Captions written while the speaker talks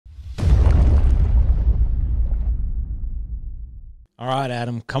All right,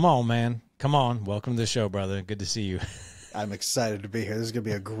 Adam. Come on, man. Come on. Welcome to the show, brother. Good to see you. I'm excited to be here. This is going to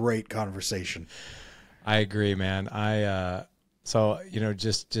be a great conversation. I agree, man.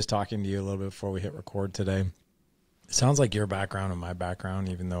 Just talking to you a little bit before we hit record today. It sounds like your background and my background,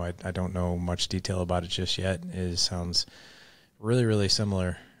 even though I don't know much detail about it just yet, sounds really, really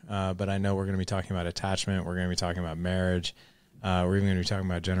similar. But I know we're going to be talking about attachment. We're going to be talking about marriage. We're even going to be talking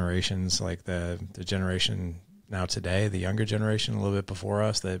about generations, like the generation now today, the younger generation, a little bit before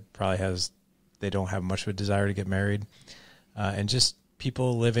us, that probably they don't have much of a desire to get married. And just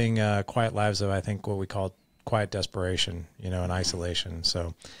people living quiet lives of, I think, what we call quiet desperation, and isolation.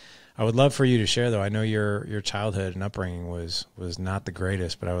 So I would love for you to share, though. I know your childhood and upbringing was not the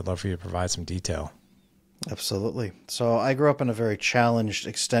greatest, but I would love for you to provide some detail. Absolutely. So I grew up in a very challenged,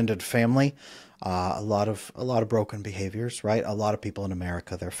 extended family. A lot of broken behaviors, right? A lot of people in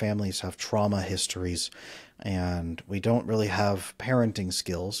America, their families have trauma histories, and we don't really have parenting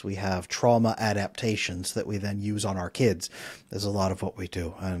skills. We have trauma adaptations that we then use on our kids. There's a lot of what we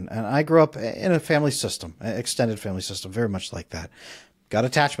do. And I grew up in a family system, an extended family system, very much like that. Got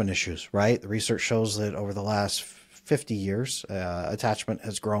attachment issues, right? The research shows that over the last 50 years, attachment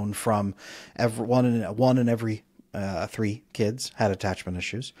has grown from one in every 3 kids had attachment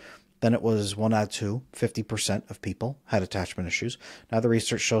issues. Then it was 1 out of 2, 50% of people had attachment issues. Now the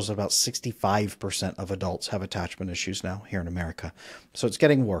research shows that about 65% of adults have attachment issues now here in America. So it's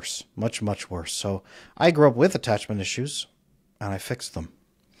getting worse, much, much worse. So I grew up with attachment issues, and I fixed them.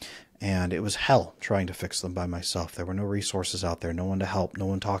 And it was hell trying to fix them by myself. There were no resources out there, no one to help, no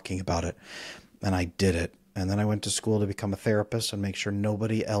one talking about it. And I did it. And then I went to school to become a therapist and make sure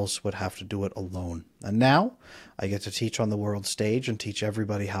nobody else would have to do it alone. And now I get to teach on the world stage and teach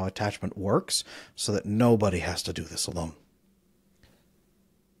everybody how attachment works so that nobody has to do this alone.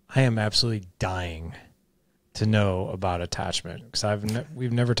 I am absolutely dying to know about attachment because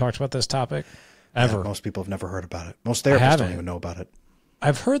we've never talked about this topic ever. Yeah, most people have never heard about it. Most therapists don't even know about it.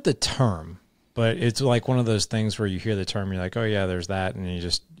 I've heard the term, but it's like one of those things where you hear the term, you're like, oh yeah, there's that. And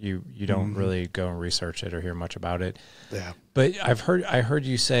you don't really go and research it or hear much about it. Yeah. But I heard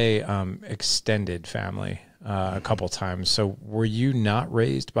you say extended family a couple times. So were you not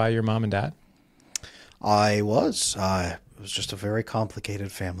raised by your mom and dad? I was. It was just a very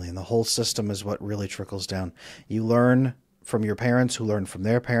complicated family, and the whole system is what really trickles down. You learn from your parents, who learn from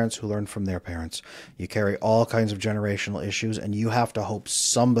their parents, who learn from their parents. You carry all kinds of generational issues, and you have to hope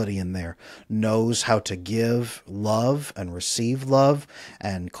somebody in there knows how to give love and receive love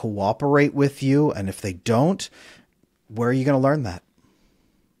and cooperate with you. And if they don't, where are you going to learn that?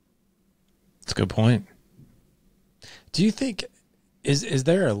 That's a good point. Do you think, is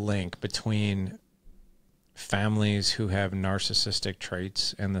there a link between families who have narcissistic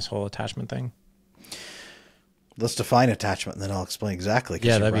traits and this whole attachment thing? Let's define attachment, and then I'll explain exactly.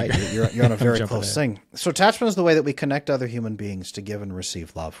 Yeah, you're right. You're on a very close thing. So attachment is the way that we connect other human beings to give and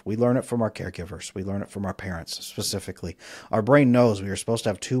receive love. We learn it from our caregivers. We learn it from our parents specifically. Our brain knows we are supposed to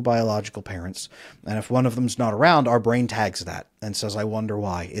have 2 biological parents, and if one of them's not around, our brain tags that and says, I wonder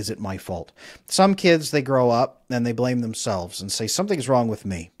why. Is it my fault? Some kids, they grow up and they blame themselves and say, something's wrong with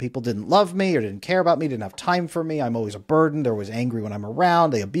me. People didn't love me or didn't care about me, didn't have time for me. I'm always a burden. They're always angry when I'm around.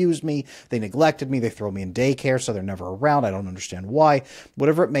 They abused me. They neglected me. They throw me in daycare, so they're never around. I don't understand why.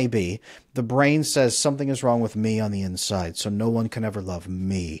 Whatever it may be, the brain says something is wrong with me on the inside, so no one can ever love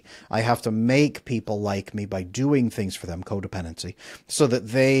me. I have to make people like me by doing things for them, codependency, so that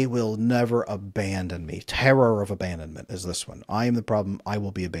they will never abandon me. Terror of abandonment is this one. I am the problem. I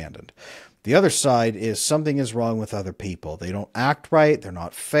will be abandoned. The other side is something is wrong with other people. They don't act right. They're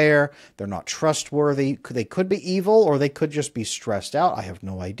not fair. They're not trustworthy. They could be evil, or they could just be stressed out. I have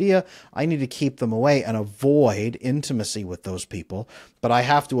no idea. I need to keep them away and avoid intimacy with those people, but I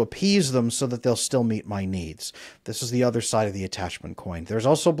have to appease them so that they'll still meet my needs. This is the other side of the attachment coin. There's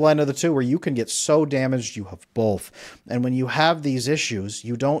also a blend of the two where you can get so damaged you have both. And when you have these issues,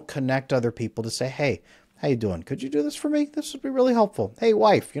 you don't connect other people to say, hey, how you doing? Could you do this for me? This would be really helpful. Hey,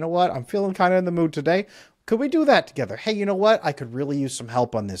 wife, you know what? I'm feeling kind of in the mood today. Could we do that together? Hey, you know what? I could really use some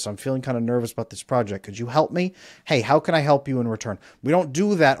help on this. I'm feeling kind of nervous about this project. Could you help me? Hey, how can I help you in return? We don't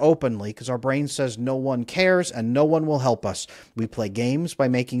do that openly because our brain says no one cares and no one will help us. We play games by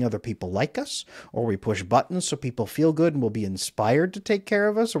making other people like us, or we push buttons so people feel good and will be inspired to take care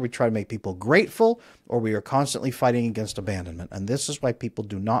of us, or we try to make people grateful, or we are constantly fighting against abandonment. And this is why people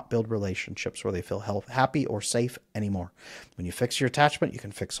do not build relationships where they feel happy or safe anymore. When you fix your attachment, you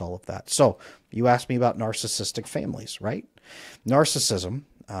can fix all of that. So you asked me about narcissistic families, right? Narcissism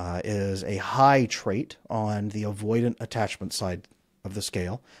is a high trait on the avoidant attachment side of the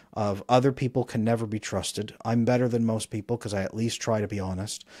scale of other people can never be trusted. I'm better than most people because I at least try to be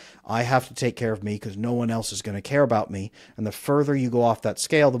honest. I have to take care of me because no one else is going to care about me. And the further you go off that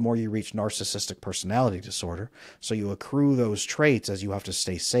scale, the more you reach narcissistic personality disorder. So you accrue those traits as you have to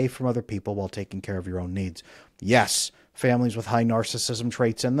stay safe from other people while taking care of your own needs. Yes, families with high narcissism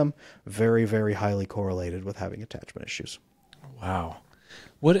traits in them, very, very highly correlated with having attachment issues. Wow.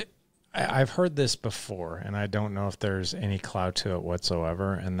 I've heard this before, and I don't know if there's any clout to it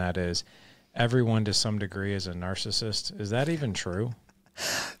whatsoever, and that is everyone to some degree is a narcissist. Is that even true?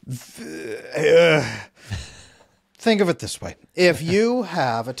 Think of it this way. If you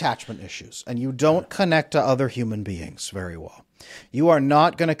have attachment issues and you don't connect to other human beings very well, you are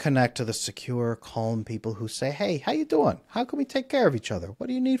not going to connect to the secure, calm people who say, hey, how you doing? How can we take care of each other? What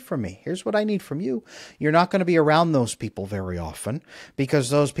do you need from me? Here's what I need from you. You're not going to be around those people very often because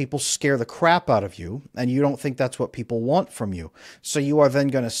those people scare the crap out of you and you don't think that's what people want from you. So you are then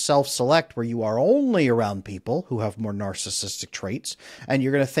going to self-select where you are only around people who have more narcissistic traits, and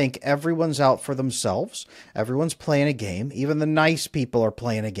you're going to think everyone's out for themselves. Everyone's playing a game. Even the nice people are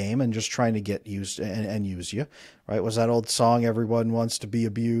playing a game and just trying to get used and use you. Right? Was that old song, everyone wants to be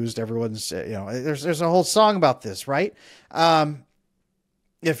abused? Everyone's, there's a whole song about this, right?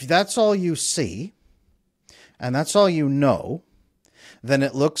 If that's all you see and that's all you know, then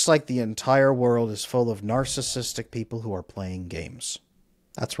it looks like the entire world is full of narcissistic people who are playing games.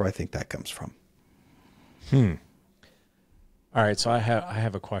 That's where I think that comes from. All right. So I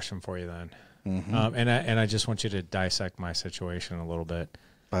have a question for you then. Mm-hmm. And I just want you to dissect my situation a little bit.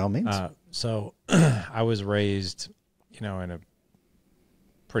 By all means. So I was raised, in a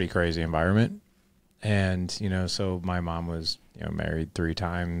pretty crazy environment. And, so my mom was, married 3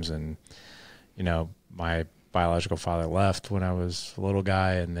 times and, my biological father left when I was a little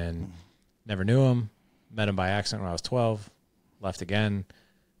guy and then never knew him, met him by accident when I was 12, left again,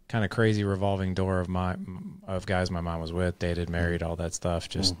 kind of crazy revolving door of guys my mom was with, dated, married, all that stuff.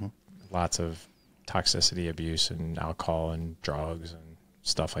 Just lots of toxicity, abuse and alcohol and drugs and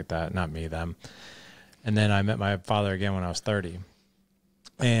stuff like that. Not me, them. And then I met my father again when I was 30.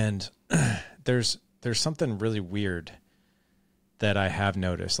 And there's something really weird that I have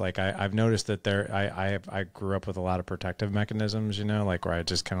noticed. Like I've noticed that I grew up with a lot of protective mechanisms, like where I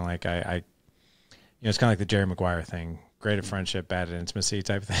just kind of like, it's kind of like the Jerry Maguire thing, great at friendship, bad at intimacy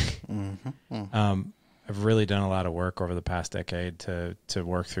type thing. I've really done a lot of work over the past decade to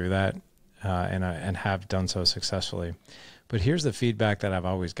work through that. And have done so successfully. But here's the feedback that I've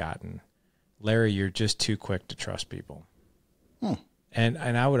always gotten. Larry, you're just too quick to trust people. And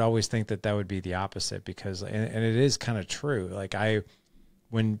I would always think that would be the opposite because, and it is kind of true. Like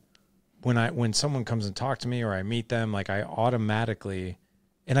when someone comes and talks to me or I meet them, like I automatically,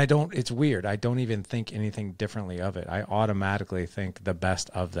 and it's weird. I don't even think anything differently of it. I automatically think the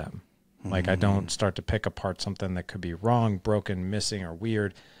best of them. Like I don't start to pick apart something that could be wrong, broken, missing, or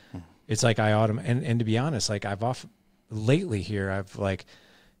weird. It's like and to be honest, like lately here, I've like,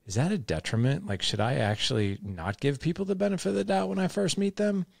 is that a detriment? Like, should I actually not give people the benefit of the doubt when I first meet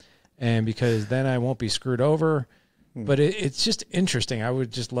them? And because then I won't be screwed over. But it's just interesting. I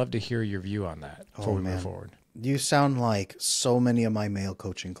would just love to hear your view on that before we move forward. You sound like so many of my male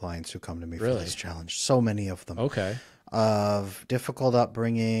coaching clients who come to me for this challenge. So many of them. Okay. Of difficult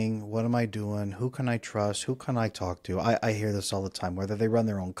upbringing, what am I doing, who can I trust, who can I talk to? I hear this all the time, whether they run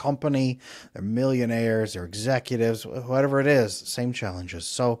their own company, they're millionaires, they're executives, whatever it is, same challenges.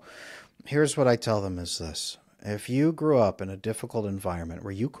 So here's what I tell them is this. If you grew up in a difficult environment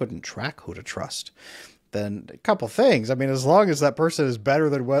where you couldn't track who to trust, then a couple things. I mean, as long as that person is better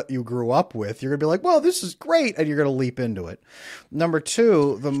than what you grew up with, you're going to be like, well, this is great, and you're going to leap into it. Number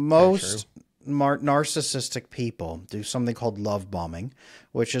 2, the most narcissistic people do something called love bombing,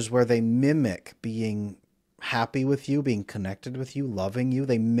 which is where they mimic being happy with you, being connected with you, loving you.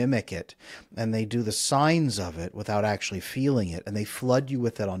 They mimic it and they do the signs of it without actually feeling it. And they flood you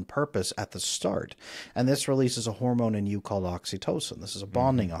with it on purpose at the start. And this releases a hormone in you called oxytocin. This is a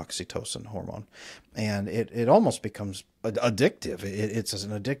bonding oxytocin hormone. And it almost becomes addictive. It's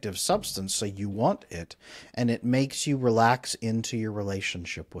an addictive substance. So you want it, and it makes you relax into your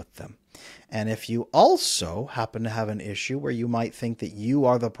relationship with them. And if you also happen to have an issue where you might think that you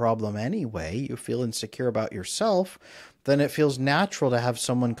are the problem anyway, you feel insecure about yourself, then it feels natural to have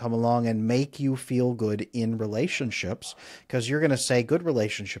someone come along and make you feel good in relationships, because you're going to say good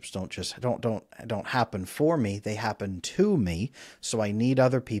relationships don't happen for me, they happen to me, so I need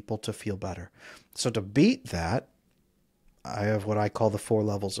other people to feel better. So to beat that, I have what I call the 4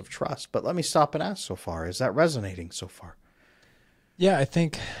 levels of trust. But let me stop and ask so far, is that resonating so far? Yeah, I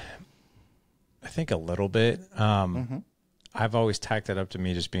think a little bit. I've always tacked it up to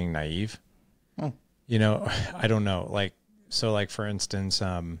me just being naive. Oh. You know, I don't know. Like, so like, for instance,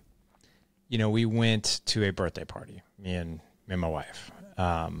 you know, we went to a birthday party, me and my wife.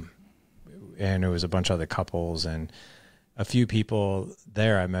 And it was a bunch of other couples and a few people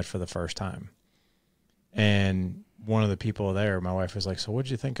there I met for the first time. And one of the people there, my wife was like, so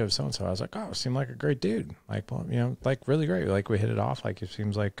what'd you think of so-and-so? I was like, oh, seemed like a great dude. Like, well, you know, like really great. Like we hit it off. Like, it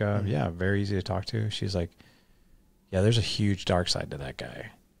seems like, yeah, very easy to talk to. She's like, yeah, there's a huge dark side to that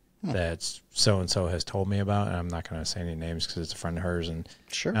guy that's so-and-so has told me about. And I'm not going to say any names because it's a friend of hers. And,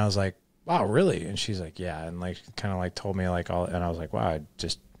 sure. And I was like, wow, really? And she's like, yeah. And like, kind of like told me like all, and I was like, wow, I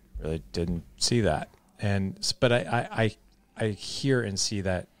just really didn't see that. And, but I hear and see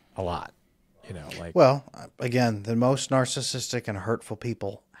that a lot. You know, like, well, again, the most narcissistic and hurtful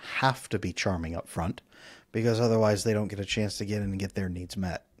people have to be charming up front because otherwise they don't get a chance to get in and get their needs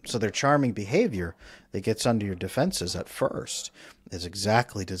met. So their charming behavior that gets under your defenses at first is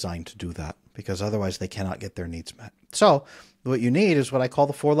exactly designed to do that because otherwise they cannot get their needs met. So what you need is what I call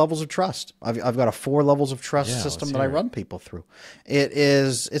the 4 levels of trust. I've got a 4 levels of trust system that I run people through.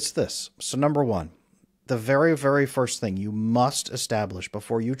 It's this. So number 1, the very, very first thing you must establish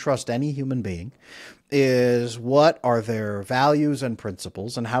before you trust any human being is what are their values and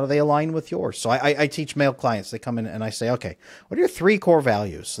principles and how do they align with yours? So I teach male clients. They come in and I say, okay, what are your 3 core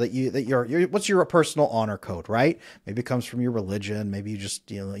values what's your personal honor code, right? Maybe it comes from your religion. Maybe you just,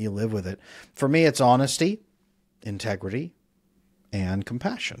 you live with it. For me, it's honesty, integrity, and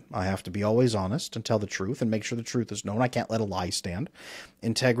compassion. I have to be always honest and tell the truth and make sure the truth is known. I can't let a lie stand.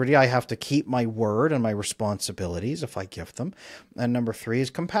 Integrity, I have to keep my word and my responsibilities if I give them. And number 3 is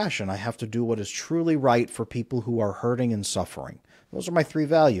compassion. I have to do what is truly right for people who are hurting and suffering. Those are my 3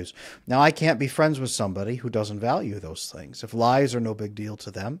 values. Now, I can't be friends with somebody who doesn't value those things. If lies are no big deal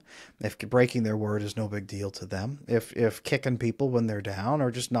to them, if breaking their word is no big deal to them, if kicking people when they're down or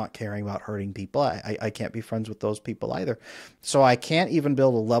just not caring about hurting people, I can't be friends with those people either. So I can't even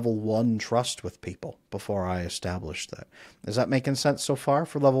build a level 1 trust with people before I establish that. Is that making sense so far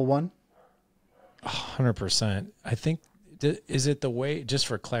for level 1? 100%. I think, is it the way, just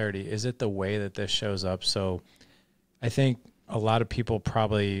for clarity, is it the way that this shows up? So I think a lot of people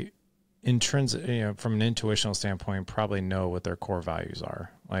probably from an intuitional standpoint, probably know what their core values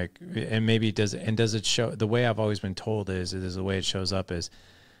are. Like, and maybe does it show, the way I've always been told is the way it shows up is,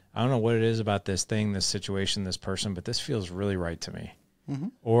 I don't know what it is about this thing, this situation, this person, but this feels really right to me. Mm-hmm.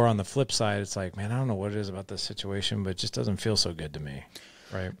 Or on the flip side, it's like, man, I don't know what it is about this situation, but it just doesn't feel so good to me.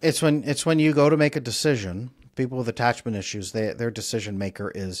 Right. It's when you go to make a decision, people with attachment issues, their decision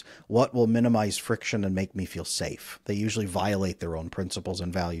maker is what will minimize friction and make me feel safe. They usually violate their own principles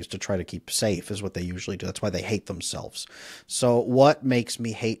and values to try to keep safe is what they usually do. That's why they hate themselves. So what makes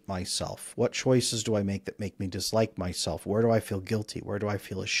me hate myself? What choices do I make that make me dislike myself? Where do I feel guilty? Where do I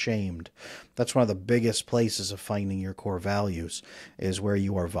feel ashamed? That's one of the biggest places of finding your core values is where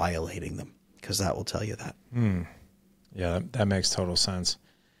you are violating them, because that will tell you that. Yeah, that makes total sense.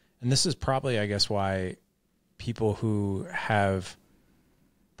 And this is probably, I guess, why people who have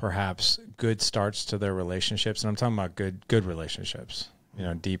perhaps good starts to their relationships, and I'm talking about good relationships,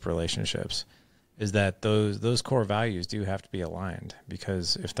 deep relationships, is that those core values do have to be aligned,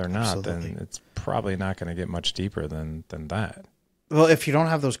 because if they're not, Absolutely. Then it's probably not going to get much deeper than that. Well, if you don't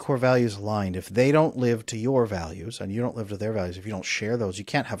have those core values aligned, if they don't live to your values and you don't live to their values, if you don't share those, you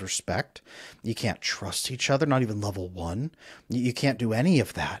can't have respect. You can't trust each other, not even level 1. You can't do any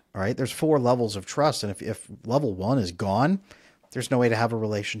of that, all right? There's 4 levels of trust, and if level 1 is gone, there's no way to have a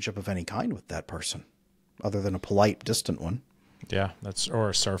relationship of any kind with that person other than a polite, distant one. Yeah,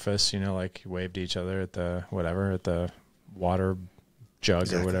 or a surface, like you wave to each other at the water jug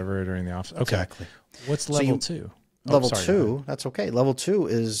Exactly. or whatever during the office. Okay. Exactly. What's level 2? Level 2, that's okay. Level 2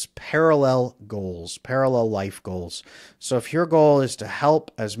 is parallel goals, parallel life goals. So if your goal is to help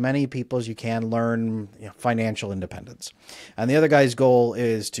as many people as you can learn financial independence, and the other guy's goal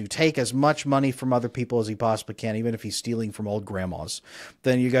is to take as much money from other people as he possibly can, even if he's stealing from old grandmas,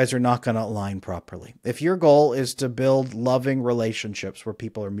 then you guys are not going to align properly. If your goal is to build loving relationships where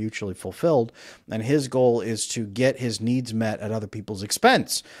people are mutually fulfilled, and his goal is to get his needs met at other people's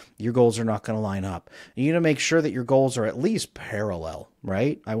expense, your goals are not going to line up. You need to make sure that your goals are at least parallel,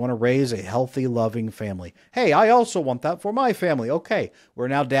 right? I want to raise a healthy, loving family. Hey, I also want that for my family. Okay, we're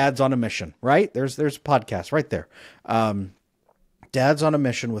now dads on a mission, right? There's a podcast right there. Dads on a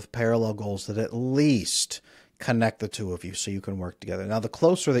mission with parallel goals that at least connect the two of you so you can work together. Now, the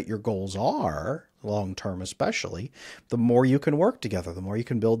closer that your goals are, long-term especially, the more you can work together, the more you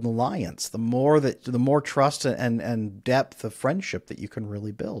can build an alliance, the more trust and depth of friendship that you can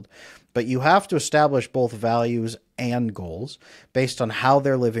really build. But you have to establish both values and goals based on how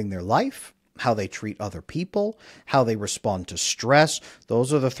they're living their life, how they treat other people, how they respond to stress.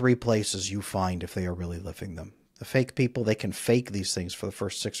 Those are the three places you find if they are really living them. The fake people, they can fake these things for the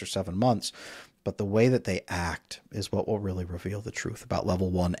first 6 or 7 months, but the way that they act is what will really reveal the truth about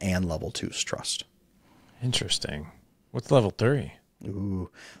level 1 and level 2's trust. Interesting. What's level 3? Ooh,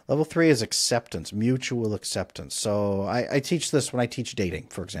 level 3 is acceptance, mutual acceptance. So I teach this when I teach dating,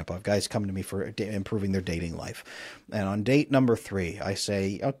 for example. I have guys come to me for improving their dating life. And on date number 3, I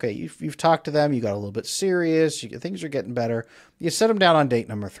say, okay, you've talked to them, you got a little bit serious, things are getting better. You set them down on date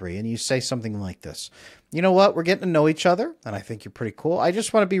number 3 and you say something like this. You know what? We're getting to know each other, and I think you're pretty cool. I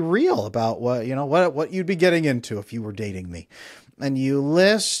just want to be real about what you'd be getting into if you were dating me. And you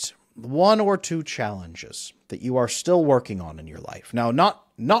list 1 or 2 challenges that you are still working on in your life. Now,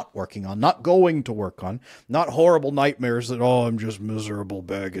 not working on, not going to work on, not horrible nightmares that, I'm just miserable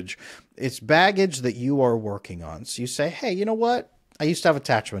baggage. It's baggage that you are working on. So you say, hey, you know what? I used to have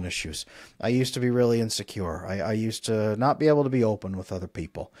attachment issues. I used to be really insecure. I used to not be able to be open with other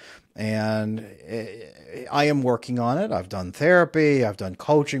people. And I am working on it. I've done therapy. I've done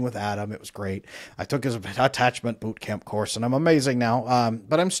coaching with Adam. It was great. I took his attachment boot camp course, and I'm amazing now.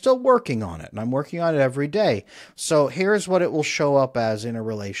 But I'm still working on it, and I'm working on it every day. So here's what it will show up as in a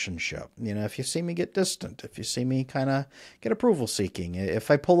relationship. If you see me get distant, if you see me kind of get approval seeking,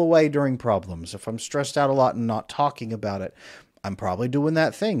 if I pull away during problems, if I'm stressed out a lot and not talking about it, I'm probably doing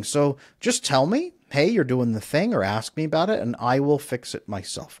that thing. So just tell me, hey, you're doing the thing, or ask me about it, and I will fix it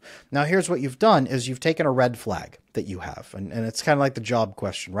myself. Now, here's what you've done is you've taken a red flag that you have, and it's kind of like the job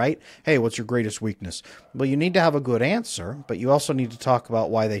question, right? Hey, what's your greatest weakness? Well, you need to have a good answer, but you also need to talk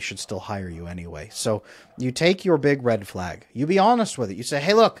about why they should still hire you anyway. So you take your big red flag. You be honest with it. You say,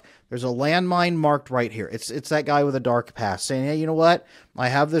 hey, look, there's a landmine marked right here. It's that guy with a dark past saying, hey, you know what? I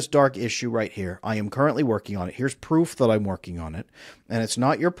have this dark issue right here. I am currently working on it. Here's proof that I'm working on it. And it's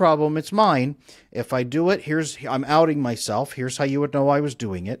not your problem. It's mine. If I do it, I'm outing myself. Here's how you would know I was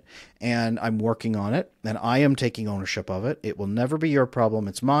doing it. And I'm working on it. And I am taking ownership of it. It will never be your problem.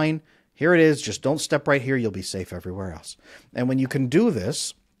 It's mine. Here it is. Just don't step right here. You'll be safe everywhere else. And when you can do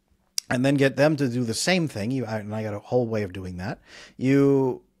this, and then get them to do the same thing, and I got a whole way of doing that,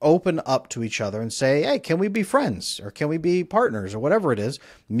 you open up to each other and say, hey, can we be friends, or can we be partners, or whatever it is.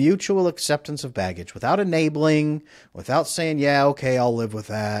 Mutual acceptance of baggage without enabling, without saying, yeah, okay, I'll live with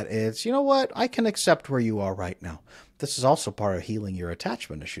that. It's, you know what, I can accept where you are right now. This is also part of healing your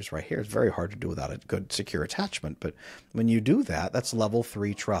attachment issues right here. It's very hard to do without a good, secure attachment. But when you do that, that's level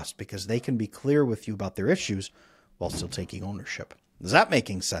 3 trust, because they can be clear with you about their issues while still taking ownership. Is that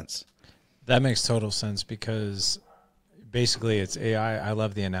making sense? That makes total sense, because basically it's AI. I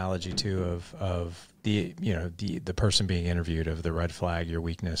love the analogy too of the person being interviewed, of the red flag, your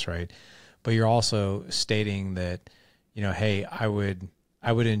weakness, right? But you're also stating that, hey, I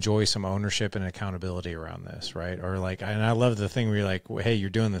would enjoy some ownership and accountability around this, right? Or like, and I love the thing where you're like, hey, you're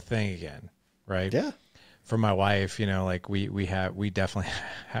doing the thing again, right? Yeah. For my wife, like we definitely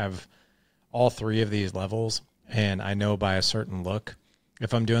have all 3 of these levels, and I know by a certain look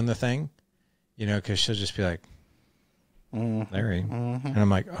if I'm doing the thing, because she'll just be like, Larry. Mm-hmm. And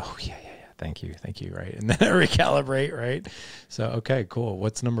I'm like, oh, yeah. Thank you, right? And then I recalibrate, right? So, okay, cool.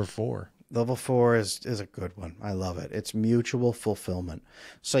 What's number 4? Level 4 is a good one. I love it. It's mutual fulfillment.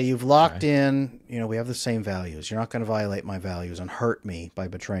 So you've locked in, we have the same values. You're not going to violate my values and hurt me by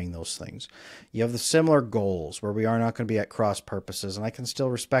betraying those things. You have the similar goals where we are not going to be at cross purposes, and I can still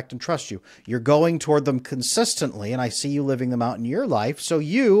respect and trust you. You're going toward them consistently, and I see you living them out in your life, so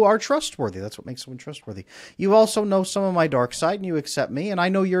you are trustworthy. That's what makes someone trustworthy. You also know some of my dark side, and you accept me, and I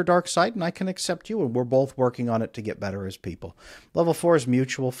know your dark side, and I can accept you, and we're both working on it to get better as people. Level 4 is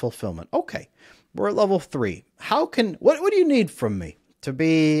mutual fulfillment. Okay, we're at level 3. What do you need from me to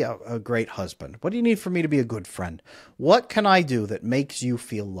be a great husband? What do you need from me to be a good friend? What can I do that makes you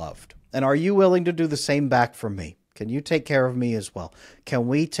feel loved? And are you willing to do the same back for me? Can you take care of me as well? Can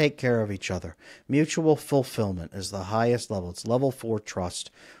we take care of each other? Mutual fulfillment is the highest level. It's level 4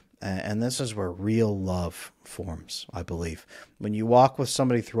 trust. And this is where real love forms, I believe. When you walk with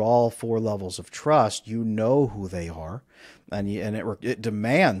somebody through all 4 levels of trust, you know who they are, and it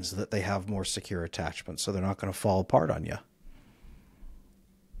demands that they have more secure attachment, so they're not going to fall apart on you.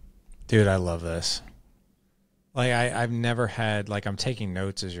 Dude, I love this. Like I've never had, like, I'm taking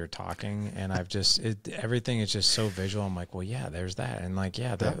notes as you're talking, and everything is just so visual. I'm like, well, yeah, there's that, and like,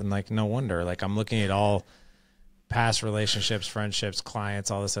 yeah, that, and like, no wonder. Like, I'm looking at all past relationships, friendships,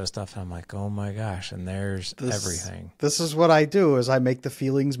 clients, all this other stuff. And I'm like, oh my gosh. And there's everything. This is what I do, is I make the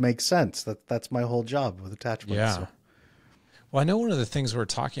feelings make sense. That's my whole job with attachment. Yeah. So. Well, I know one of the things we're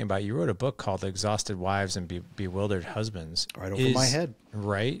talking about, you wrote a book called Exhausted Wives and Bewildered Husbands. Right over my head.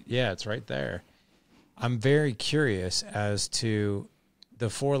 Right? Yeah, it's right there. I'm very curious as to the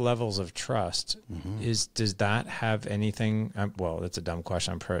 4 levels of trust. Does that have anything? Well, that's a dumb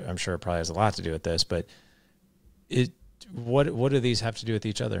question. I'm sure it probably has a lot to do with this, but what do these have to do with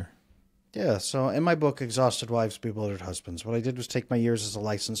each other? Yeah, so in my book, Exhausted Wives, Bewildered Husbands, what I did was take my years as a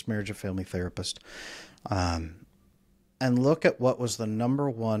licensed marriage and family therapist, and look at what was the number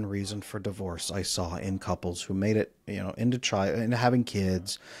one reason for divorce I saw in couples who made it, into having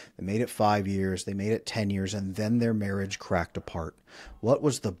kids. They made it 5 years, they made it 10 years, and then their marriage cracked apart. What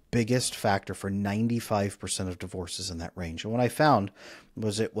was the biggest factor for 95% of divorces in that range? And what I found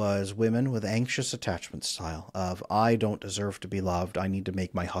was it was women with anxious attachment style of, I don't deserve to be loved, I need to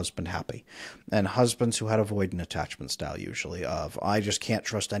make my husband happy. And husbands who had avoidant attachment style, usually, of, I just can't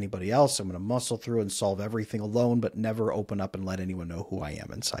trust anybody else, I'm going to muscle through and solve everything alone, but never open up and let anyone know who I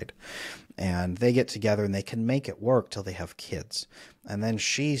am inside. And they get together and they can make it work till they have kids. And then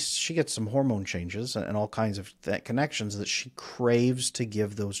she gets some hormone changes and all kinds of connections that she craves to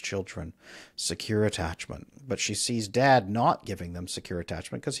give those children secure attachment. But she sees dad not giving them secure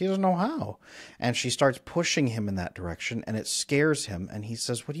attachment because he doesn't know how. And she starts pushing him in that direction, and it scares him. And he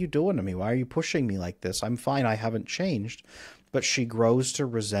says, what are you doing to me? Why are you pushing me like this? I'm fine. I haven't changed. But she grows to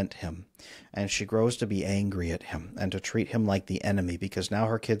resent him, and she grows to be angry at him and to treat him like the enemy, because now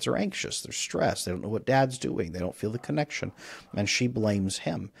her kids are anxious. They're stressed. They don't know what dad's doing. They don't feel the connection, and she blames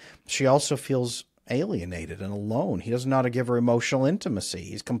him. She also feels alienated and alone. He doesn't know how to give her emotional intimacy.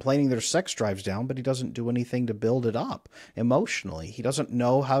 He's complaining their sex drive's down, but he doesn't do anything to build it up emotionally. He doesn't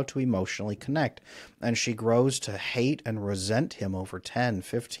know how to emotionally connect. And she grows to hate and resent him over 10,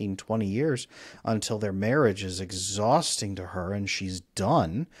 15, 20 years until their marriage is exhausting to her and she's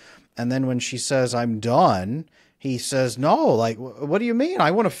done. And then when she says, I'm done, he says, no, like, what do you mean? I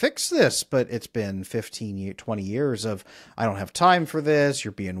want to fix this. But it's been 15, 20 years of, I don't have time for this.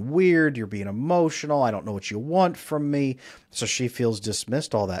 You're being weird. You're being emotional. I don't know what you want from me. So she feels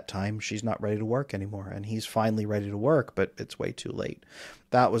dismissed all that time. She's not ready to work anymore. And he's finally ready to work, but it's way too late.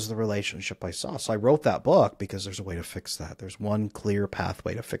 That was the relationship I saw. So I wrote that book because there's a way to fix that. There's one clear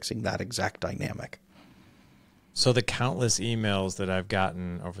pathway to fixing that exact dynamic. So the countless emails that I've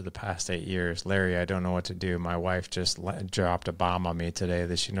gotten over the past 8 years, Larry, I don't know what to do. My wife just dropped a bomb on me today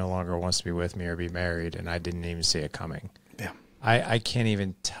that she no longer wants to be with me or be married, and I didn't even see it coming. Yeah, I can't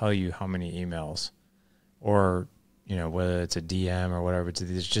even tell you how many emails, or whether it's a DM or whatever.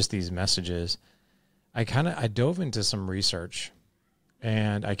 It's just these messages. I dove into some research,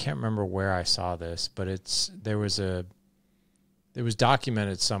 and I can't remember where I saw this, but it was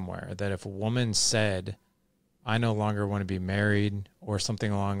documented somewhere that if a woman said, I no longer want to be married, or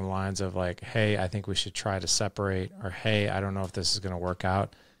something along the lines of like, hey, I think we should try to separate, or hey, I don't know if this is going to work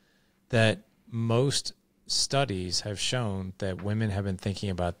out, that most studies have shown that women have been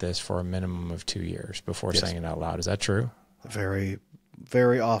thinking about this for a minimum of 2 years before saying it out loud. Is that true? Very,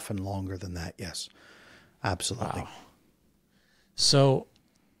 very often longer than that. Yes, absolutely. Wow. So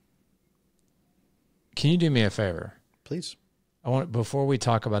can you do me a favor? Please. Before we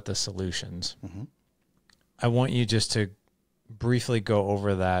talk about the solutions, I want you just to briefly go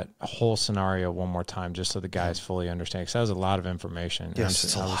over that whole scenario one more time, just so the guys fully understand, because that was a lot of information.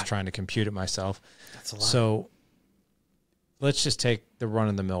 Yes, I was trying to compute it myself. That's a lot. So let's just take the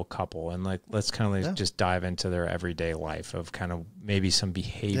run-of-the-mill couple, and let's kind of just dive into their everyday life of kind of maybe some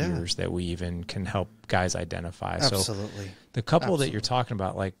behaviors that we even can help guys identify. Absolutely. So the couple that you're talking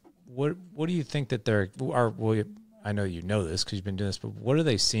about, like, what do you think that I know you know this because you've been doing this, but what are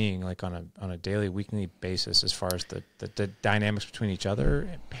they seeing like on a daily, weekly basis as far as the dynamics between each other,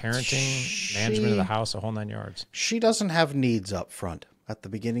 parenting, management of the house, a whole 9 yards? She doesn't have needs up front at the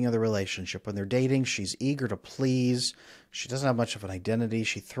beginning of the relationship. When they're dating, she's eager to please. She doesn't have much of an identity.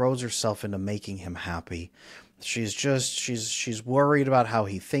 She throws herself into making him happy. She's worried about how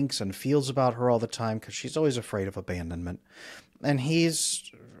he thinks and feels about her all the time because she's always afraid of abandonment. And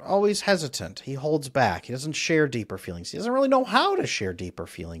he's always hesitant. He holds back. He doesn't share deeper feelings. He doesn't really know how to share deeper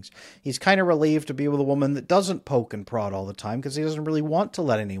feelings. He's kind of relieved to be with a woman that doesn't poke and prod all the time because he doesn't really want to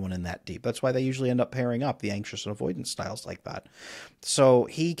let anyone in that deep. That's why they usually end up pairing up, the anxious and avoidance styles like that. So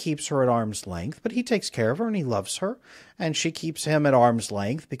he keeps her at arm's length, but he takes care of her and he loves her. and she keeps him at arm's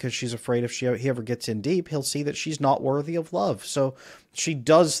length because she's afraid if he ever gets in deep, he'll see that she's not worthy of love. So she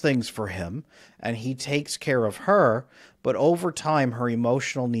does things for him, and he takes care of her. But over time, her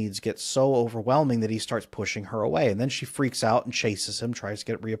emotional needs get so overwhelming that he starts pushing her away. And then she freaks out and chases him, tries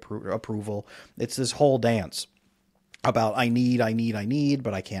to get approval. It's this whole dance about I need,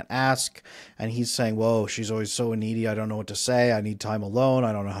 but I can't ask. And he's saying, whoa, she's always so needy. I don't know what to say. I need time alone.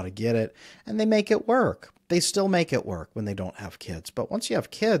 I don't know how to get it. And they make it work. They still make it work when they don't have kids. But once you have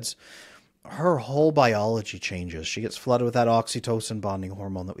kids, her whole biology changes. She gets flooded with that oxytocin bonding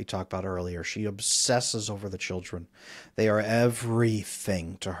hormone that we talked about earlier. She obsesses over the children. They are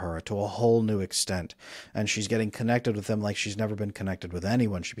everything to her to a whole new extent. And she's getting connected with them like she's never been connected with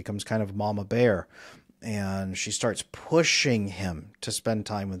anyone. She becomes kind of mama bear. And she starts pushing him to spend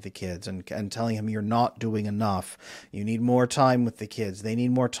time with the kids and telling him, you're not doing enough. You need more time with the kids. They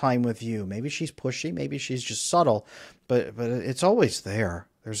need more time with you. Maybe she's pushy. Maybe she's just subtle. But it's always there.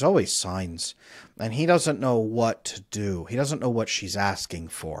 There's always signs. And he doesn't know what to do. He doesn't know what she's asking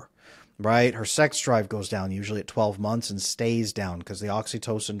for. Right? Her sex drive goes down usually at 12 months and stays down because the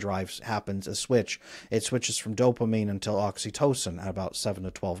oxytocin drive happens a switch. It switches from dopamine until oxytocin at about 7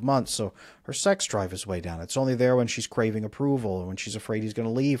 to 12 months. So her sex drive is way down. It's only there when she's craving approval, when she's afraid he's going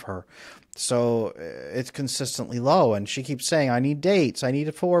to leave her. So it's consistently low. And she keeps saying, I need dates. I need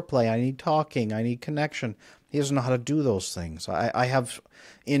a foreplay. I need talking. I need connection. He doesn't know how to do those things. I have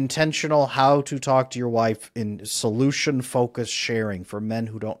intentional how to talk to your wife in solution-focused sharing for men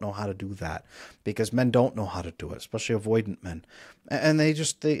who don't know how to do that, because men don't know how to do it, especially avoidant men. And they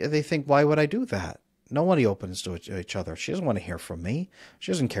think, why would I do that? Nobody opens to each other. She doesn't want to hear from me.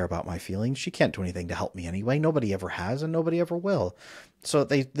 She doesn't care about my feelings. She can't do anything to help me anyway. Nobody ever has, and nobody ever will. So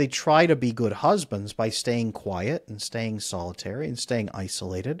they try to be good husbands by staying quiet and staying solitary and staying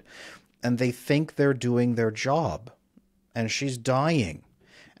isolated. And they think they're doing their job. And she's dying.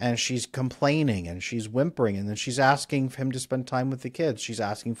 And she's complaining and she's whimpering, and then she's asking for him to spend time with the kids. She's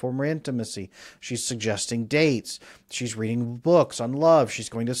asking for more intimacy. She's suggesting dates. She's reading books on love. She's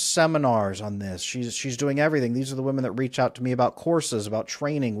going to seminars on this. She's doing everything. These are the women that reach out to me about courses, about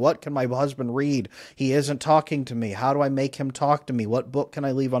training. What can my husband read? He isn't talking to me. How do I make him talk to me? What book can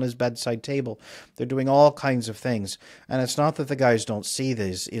I leave on his bedside table? They're doing all kinds of things. And it's not that the guys don't see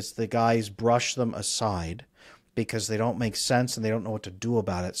these. It's the guys brush them aside because they don't make sense and they don't know what to do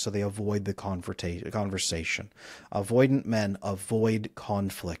about it, so they avoid the conversation. Avoidant men avoid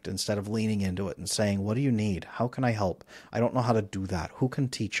conflict instead of leaning into it and saying, what do you need? How can I help? I don't know how to do that. Who can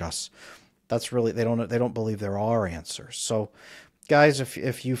teach us? That's really, they don't believe there are answers. So guys,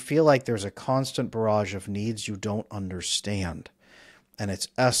 if you feel like there's a constant barrage of needs you don't understand and it's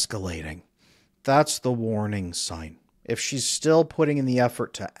escalating, that's the warning sign. If she's still putting in the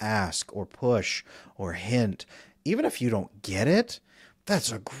effort to ask or push or hint, even if you don't get it,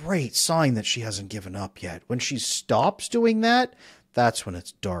 that's a great sign that she hasn't given up yet. When she stops doing that, that's when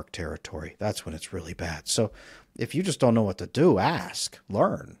it's dark territory. That's when it's really bad. So if you just don't know what to do, ask,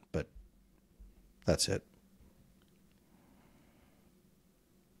 learn, but that's it.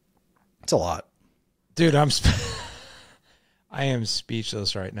 It's a lot. Dude, I am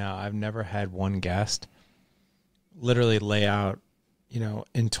speechless right now. I've never had one guest literally lay out,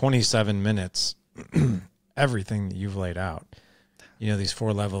 in 27 minutes, everything that you've laid out. These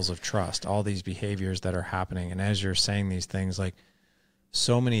 4 levels of trust, all these behaviors that are happening. And as you're saying these things, like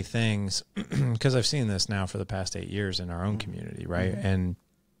so many things, because I've seen this now for the past 8 years in our own community, right? Mm-hmm.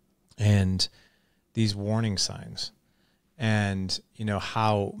 And these warning signs. And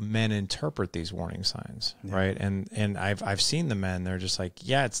how men interpret these warning signs, right? And I've seen the men; they're just like,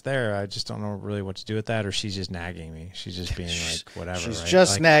 yeah, it's there. I just don't know really what to do with that, or she's just nagging me. She's just being like, whatever. She's right?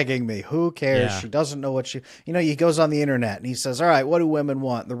 just like, nagging me. Who cares? Yeah. She doesn't know what she. He goes on the internet and he says, "All right, what do women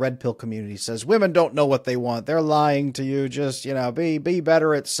want?" The red pill community says, "Women don't know what they want. They're lying to you. Just be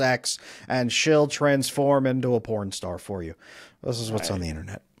better at sex, and she'll transform into a porn star for you." This is what's on the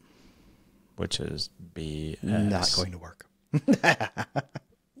internet, which is BS. Not going to work.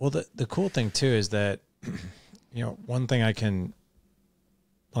 Well, the cool thing too is that, one thing I can,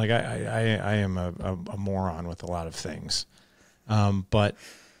 like, I am a moron with a lot of things. But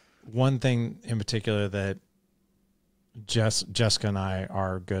one thing in particular that Jessica and I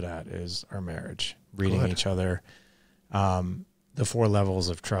are good at is our marriage, reading each other. The 4 levels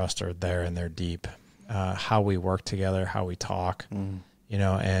of trust are there and they're deep. How we work together, how we talk,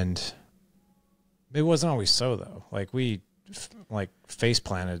 and it wasn't always so though. Like we face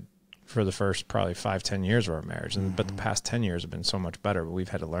planted for the first probably 5-10 years of our marriage. But the past 10 years have been so much better, but we've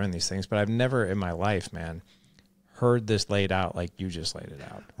had to learn these things. But I've never in my life, man, heard this laid out like you just laid it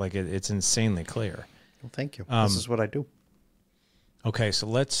out. Like it's insanely clear. Well, thank you. This is what I do. Okay, so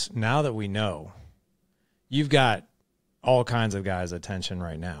now that we know, you've got all kinds of guys' attention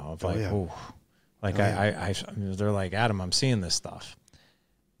right now. Of they're like, Adam, I'm seeing this stuff.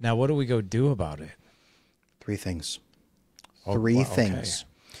 Now, what do we go do about it? 3 things. Three things.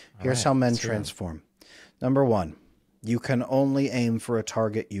 Here's how men transform. Number 1, you can only aim for a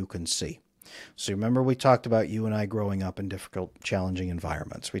target you can see. So remember we talked about you and I growing up in difficult, challenging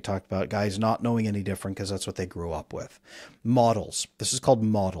environments. We talked about guys not knowing any different because that's what they grew up with. Models. This is called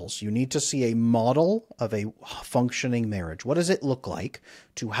models. You need to see a model of a functioning marriage. What does it look like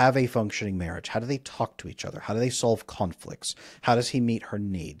to have a functioning marriage? How do they talk to each other? How do they solve conflicts? How does he meet her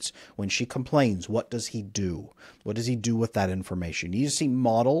needs? When she complains, what does he do? What does he do with that information? You need to see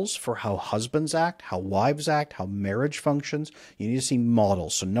models for how husbands act, how wives act, how marriage functions. You need to see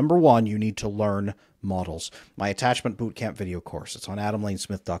models. So number 1, you need to learn models. My attachment bootcamp video course, it's on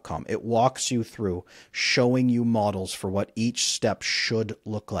adamlanesmith.com. It walks you through showing you models for what each step should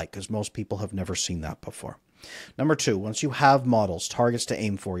look like, because most people have never seen that before. Number 2, once you have models, targets to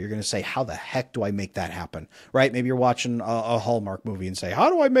aim for, you're going to say, how the heck do I make that happen? Right? Maybe you're watching a Hallmark movie and say, how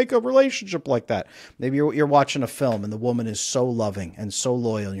do I make a relationship like that? Maybe you're watching a film and the woman is so loving and so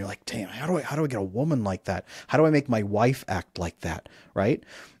loyal and you're like, damn, how do I get a woman like that? How do I make my wife act like that? Right?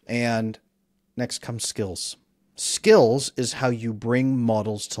 And next comes skills. Skills is how you bring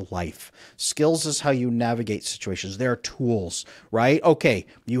models to life. Skills is how you navigate situations. They're tools, right? Okay,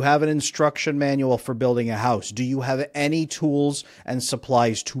 you have an instruction manual for building a house. Do you have any tools and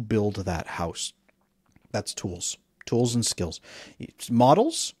supplies to build that house? That's tools. Tools and skills. It's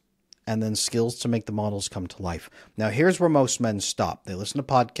models, and then skills to make the models come to life. Now, here's where most men stop. They listen to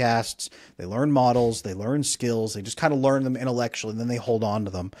podcasts, they learn models, they learn skills, they just kind of learn them intellectually, and then they hold on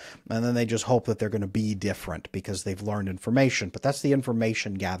to them, and then they just hope that they're going to be different because they've learned information. But that's the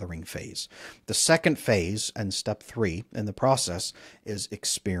information gathering phase. The second phase, and step 3 in the process, is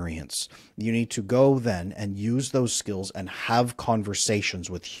experience. You need to go then and use those skills and have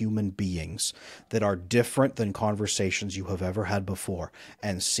conversations with human beings that are different than conversations you have ever had before,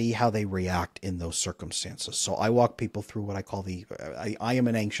 and see how they react in those circumstances. So I walk people through what I call I am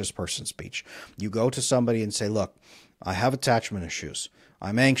an anxious person speech. You go to somebody and say, look, I have attachment issues.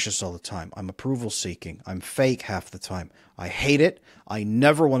 I'm anxious all the time. I'm approval seeking. I'm fake half the time. I hate it. I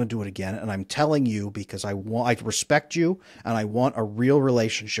never want to do it again. And I'm telling you because I respect you and I want a real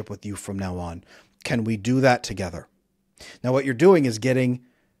relationship with you from now on. Can we do that together? Now, what you're doing is getting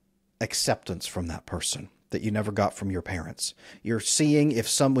acceptance from that person that you never got from your parents. You're seeing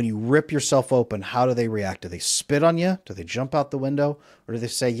when you rip yourself open, how do they react? Do they spit on you? Do they jump out the window? Or do they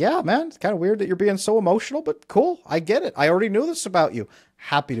say, yeah, man, it's kind of weird that you're being so emotional, but cool, I get it. I already knew this about you.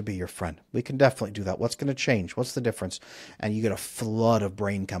 Happy to be your friend. We can definitely do that. What's going to change? What's the difference? And you get a flood of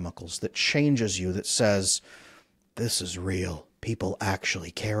brain chemicals that changes you, that says, this is real. People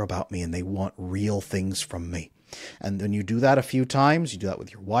actually care about me and they want real things from me. And when you do that a few times, you do that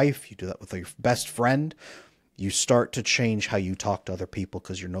with your wife, you do that with your best friend, you start to change how you talk to other people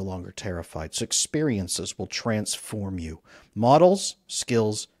because you're no longer terrified. So experiences will transform you. Models,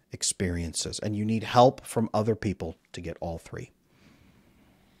 skills, experiences. And you need help from other people to get all 3.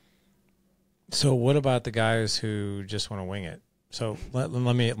 So what about the guys who just want to wing it? So let me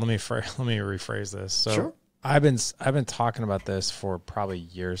rephrase this. So sure. I've been talking about this for probably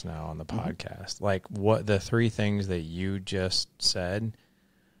years now on the podcast. Like what the 3 things that you just said,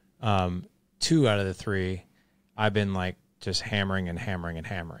 2 out of the 3, I've been like just hammering,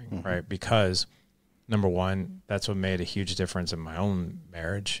 right? Because number 1, that's what made a huge difference in my own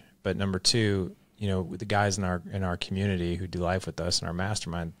marriage. But number 2, the guys in our community who do life with us in our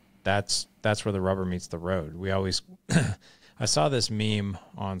mastermind, that's where the rubber meets the road. We always I saw this meme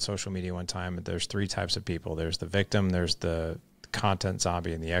on social media one time. There's 3 types of people. There's the victim, there's the content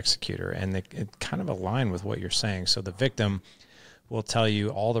zombie, and the executor. And it kind of aligned with what you're saying. So the victim will tell you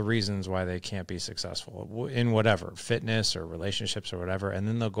all the reasons why they can't be successful in whatever, fitness or relationships or whatever. And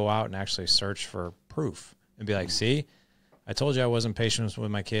then they'll go out and actually search for proof and be like, see, I told you I wasn't patient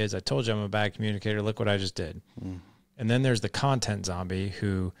with my kids. I told you I'm a bad communicator. Look what I just did. And then there's the content zombie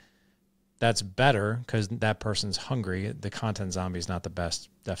who... that's better because that person's hungry. The content zombie is not the best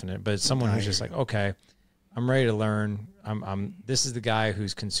definite, but it's someone who's just like, okay, I'm ready to learn. This is the guy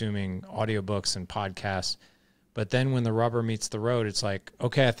who's consuming audiobooks and podcasts. But then when the rubber meets the road, it's like,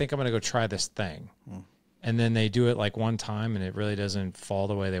 okay, I think I'm going to go try this thing. And then they do it like one time and it really doesn't fall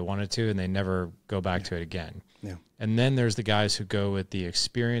the way they wanted to. And they never go back to it again. Yeah. And then there's the guys who go with the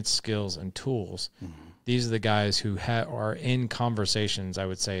experience, skills, and tools. These are the guys who are in conversations, I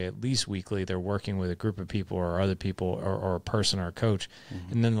would say at least weekly. They're working with a group of people or other people or a person or a coach.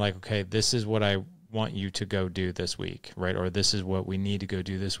 And then like, okay, this is what I want you to go do this week, right? Or this is what we need to go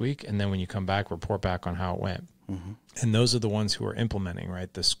do this week. And then when you come back, report back on how it went. Mm-hmm. And those are the ones who are implementing,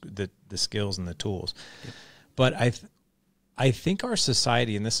 right, the skills and the tools. Yep. But I think our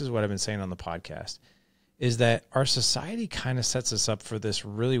society, and this is what I've been saying on the podcast, is that our society kind of sets us up for this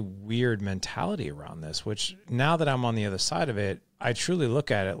really weird mentality around this, which now that I'm on the other side of it, I truly look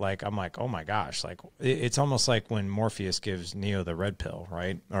at it like, I'm like, oh my gosh, like it's almost like when Morpheus gives Neo the red pill,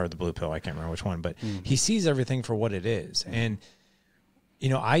 right? Or the blue pill, I can't remember which one, but he sees everything for what it is. And, you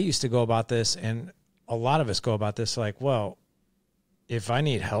know, I used to go about this, and a lot of us go about this like, well, if I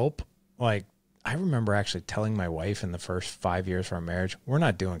need help, like, I remember actually telling my wife in the first 5 years of our marriage, we're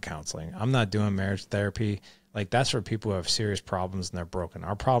not doing counseling. I'm not doing marriage therapy. Like, that's for people who have serious problems and they're broken.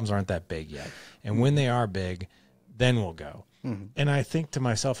 Our problems aren't that big yet. And when they are big, then we'll go. Mm-hmm. And I think to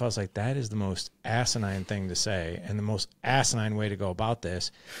myself, I was like, that is the most asinine thing to say and the most asinine way to go about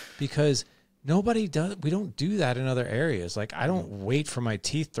this, because nobody does. We don't do that in other areas. Like, I don't wait for my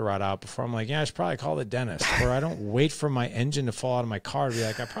teeth to rot out before I'm like, yeah, I should probably call the dentist. Or I don't wait for my engine to fall out of my car to be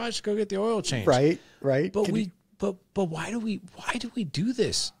like, I probably should go get the oil changed. Right. But why do we do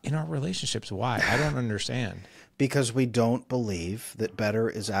this in our relationships? Why? I don't understand. Because we don't believe that better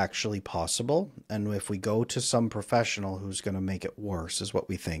is actually possible. And if we go to some professional who's going to make it worse, is what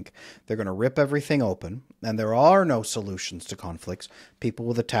we think. They're going to rip everything open, and there are no solutions to conflicts. People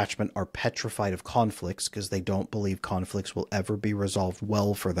with attachment are petrified of conflicts because they don't believe conflicts will ever be resolved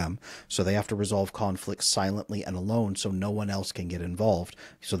well for them. So they have to resolve conflicts silently and alone so no one else can get involved,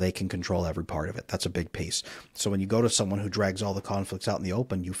 so they can control every part of it. That's a big piece. So when you go to someone who drags all the conflicts out in the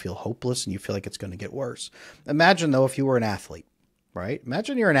open, you feel hopeless and you feel like it's going to get worse. Imagine, though, if you were an athlete, right?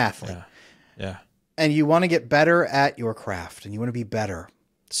 Imagine you're an athlete. Yeah. And you want to get better at your craft and you want to be better.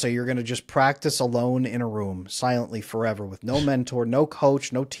 So you're going to just practice alone in a room silently forever with no mentor, no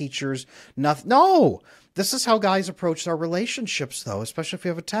coach, no teachers, nothing. No, this is how guys approach their relationships, though, especially if you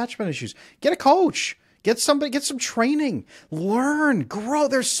have attachment issues. Get a coach. Get somebody, get some training, learn, grow.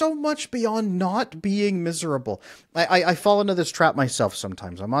 There's so much beyond not being miserable. I fall into this trap myself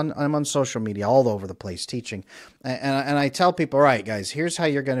sometimes. I'm on social media all over the place teaching. And I tell people, all right, guys, here's how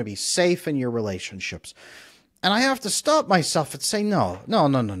you're going to be safe in your relationships. And I have to stop myself and say, no.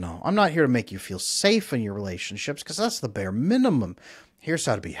 I'm not here to make you feel safe in your relationships, because that's the bare minimum. Here's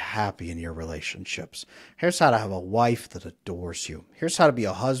how to be happy in your relationships. Here's how to have a wife that adores you. Here's how to be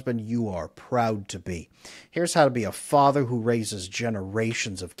a husband you are proud to be. Here's how to be a father who raises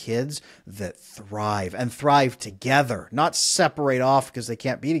generations of kids that thrive, and thrive together, not separate off because they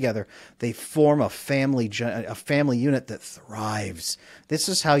can't be together. They form a family unit that thrives. This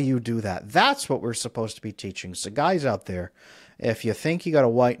is how you do that. That's what we're supposed to be teaching. So guys out there, if you think you got a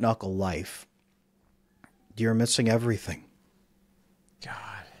white knuckle life, you're missing everything.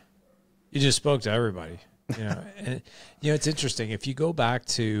 God, you just spoke to everybody, you know. And it's interesting. If you go back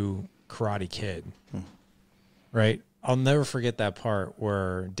to Karate Kid, right? I'll never forget that part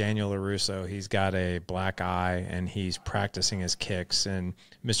where Daniel LaRusso, he's got a black eye and he's practicing his kicks, and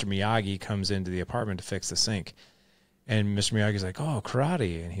Mr. Miyagi comes into the apartment to fix the sink, and Mr. Miyagi's like, "Oh,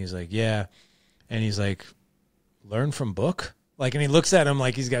 karate," and he's like, "Yeah," and he's like, "Learn from book?" Like, and he looks at him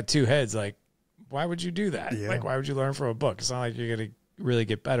like he's got two heads. Like, why would you do that? Yeah. Like, why would you learn from a book? It's not like you're gonna really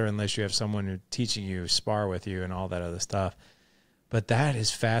get better unless you have someone who's teaching you, spar with you, and all that other stuff. But that is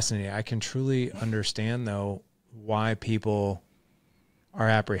fascinating. I can truly understand, though, why people are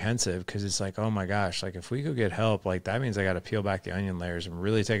apprehensive, because it's like, oh my gosh, like if we go get help, like that means I got to peel back the onion layers and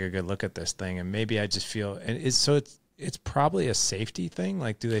really take a good look at this thing. And maybe I just feel, and it's probably a safety thing.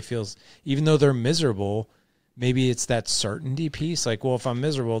 Like, do they feel, even though they're miserable, maybe it's that certainty piece. Like, well, if I'm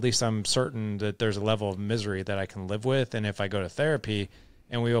miserable, at least I'm certain that there's a level of misery that I can live with. And if I go to therapy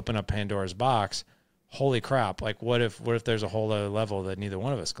and we open up Pandora's box, holy crap. Like, what if there's a whole other level that neither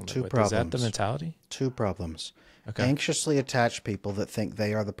one of us can live with? Is that the mentality? Two problems. Okay. Anxiously attached people that think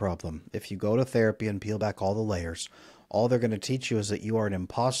they are the problem. If you go to therapy and peel back all the layers, all they're going to teach you is that you are an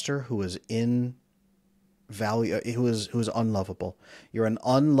imposter who is in value, who is unlovable. You're an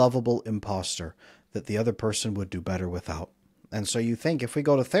unlovable imposter that the other person would do better without. And so you think if we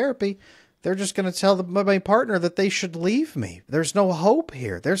go to therapy, they're just going to tell my partner that they should leave me. There's no hope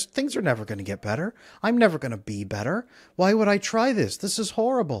here. Things are never going to get better. I'm never going to be better. Why would I try this? This is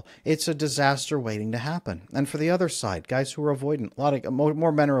horrible. It's a disaster waiting to happen. And for the other side, guys who are avoidant,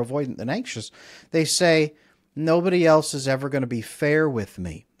 more men are avoidant than anxious. They say, Nobody else is ever going to be fair with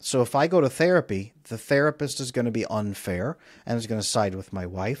me. So if I go to therapy, the therapist is going to be unfair and is going to side with my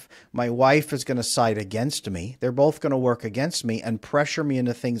wife. My wife is going to side against me. They're both going to work against me and pressure me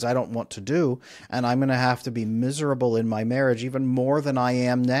into things I don't want to do. And I'm going to have to be miserable in my marriage even more than I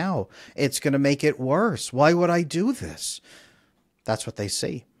am now. It's going to make it worse. Why would I do this? That's what they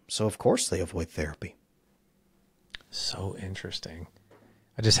see. So of course they avoid therapy. So interesting.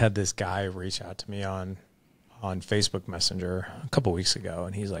 I just had this guy reach out to me on Facebook Messenger a couple weeks ago,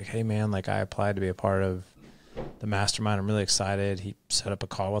 and he's like, hey man, like I applied to be a part of the mastermind. I'm really excited. He set up a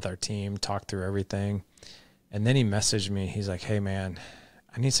call with our team, talked through everything. And then he messaged me. He's like, hey man,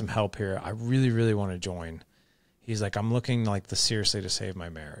 I need some help here. I really, really want to join. He's like, I'm looking like seriously to save my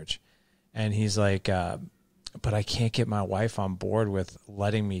marriage. And he's like, but I can't get my wife on board with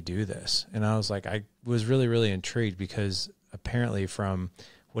letting me do this. And I was like, I was really, really intrigued because apparently from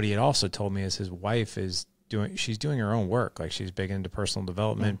what he had also told me is his wife is she's doing her own work. Like she's big into personal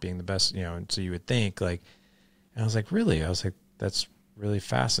development, being the best, you know, and so you would think like, and I was like, really? I was like, that's really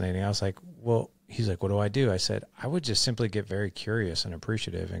fascinating. I was like, well, he's like, what do I do? I said, I would just simply get very curious and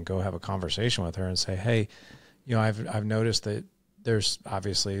appreciative and go have a conversation with her and say, hey, you know, I've noticed that there's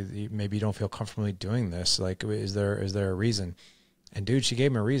obviously maybe you don't feel comfortable doing this. Like, is there a reason? And dude, she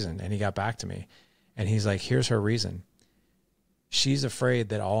gave him a reason and he got back to me and he's like, here's her reason. She's afraid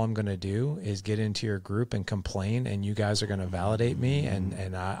that all I'm going to do is get into your group and complain and you guys are going to validate me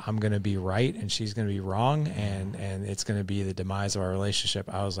and I'm going to be right and she's going to be wrong and it's going to be the demise of our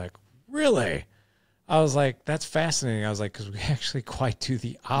relationship. I was like, really? I was like, that's fascinating. I was like, because we actually quite do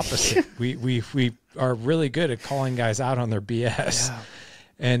the opposite. we are really good at calling guys out on their BS. Yeah.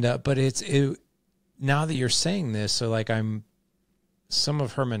 And but now that you're saying this, so like some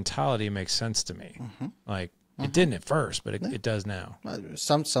of her mentality makes sense to me. Mm-hmm. Like, it didn't at first, but it does now.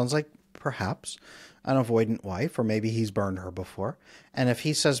 Sounds like perhaps an avoidant wife, or maybe he's burned her before. And if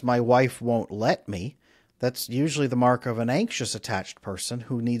he says, my wife won't let me, that's usually the mark of an anxious attached person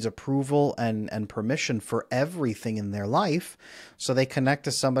who needs approval and permission for everything in their life. So they connect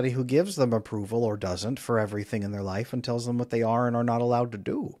to somebody who gives them approval or doesn't for everything in their life and tells them what they are and are not allowed to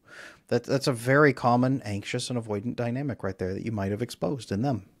do. That's a very common anxious and avoidant dynamic right there that you might have exposed in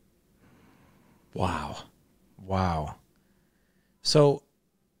them. Wow. So,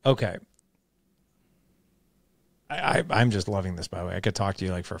 okay. I'm just loving this, by the way. I could talk to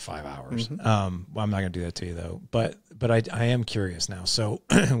you like for 5 hours. Mm-hmm. Well, I'm not going to do that to you though, but I am curious now. So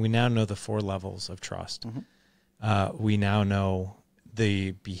we now know the 4 levels of trust. Mm-hmm. We now know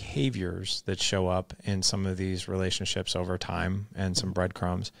the behaviors that show up in some of these relationships over time and some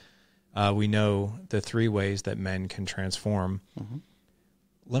breadcrumbs. We know the 3 ways that men can transform. Mm-hmm.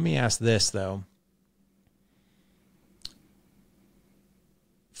 Let me ask this though.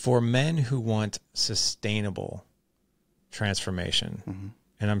 For men who want sustainable transformation, mm-hmm.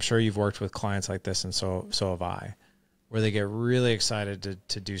 and I'm sure you've worked with clients like this, and so have I, where they get really excited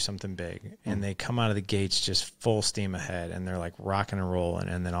to do something big, mm-hmm. and they come out of the gates just full steam ahead, and they're like rocking and rolling,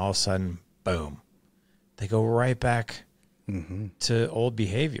 and then all of a sudden, boom, they go right back mm-hmm. to old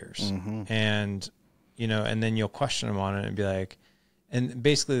behaviors, mm-hmm. and you know, and then you'll question them on it and be like, and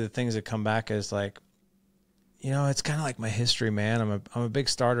basically the things that come back is like, you know, it's kind of like my history, man. I'm a big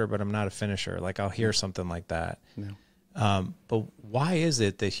starter, but I'm not a finisher. Like I'll hear something like that. Yeah. But why is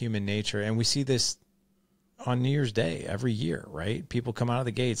it that human nature, and we see this on New Year's Day every year, right? People come out of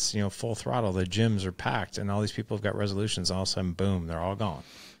the gates, you know, full throttle. The gyms are packed, and all these people have got resolutions. And all of a sudden, boom, they're all gone.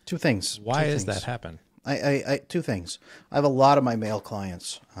 2 things. Why does that happen? 2 things. I have a lot of my male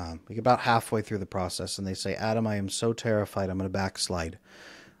clients. We get about halfway through the process, and they say, Adam, I am so terrified I'm going to backslide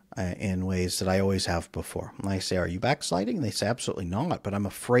in ways that I always have before. And I say, are you backsliding? And they say, absolutely not, but I'm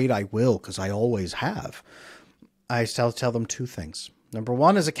afraid I will because I always have. I tell them 2 things. Number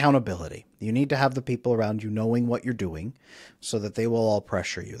 1 is accountability. You need to have the people around you knowing what you're doing so that they will all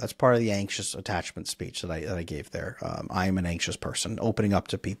pressure you. That's part of the anxious attachment speech that I gave there. I am an anxious person, opening up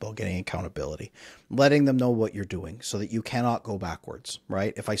to people, getting accountability, letting them know what you're doing so that you cannot go backwards,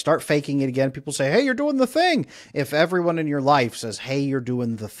 right? If I start faking it again, people say, hey, you're doing the thing. If everyone in your life says, hey, you're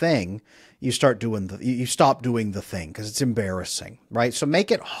doing the thing, you stop doing the thing because it's embarrassing, right? So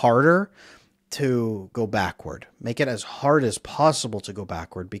make it harder to go backward. Make it as hard as possible to go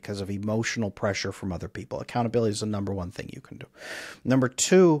backward because of emotional pressure from other people. Accountability is the number 1 thing you can do. Number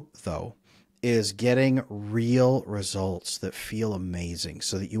 2, though, is getting real results that feel amazing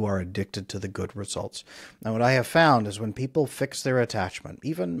so that you are addicted to the good results. Now, what I have found is when people fix their attachment,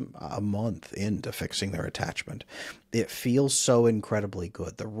 even a month into fixing their attachment, it feels so incredibly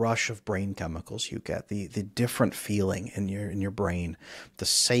good. The rush of brain chemicals you get, the different feeling in your brain, the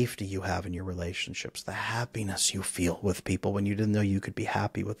safety you have in your relationships, the happiness you feel with people when you didn't know you could be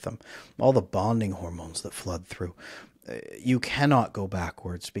happy with them, all the bonding hormones that flood through. You cannot go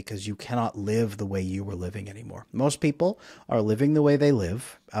backwards because you cannot live the way you were living anymore. Most people are living the way they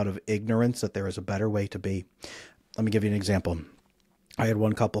live out of ignorance that there is a better way to be. Let me give you an example. I had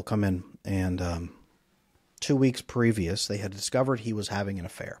one couple come in, and 2 weeks previous, they had discovered he was having an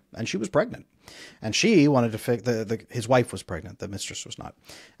affair, and she was pregnant. And she wanted to fix his wife was pregnant. The mistress was not.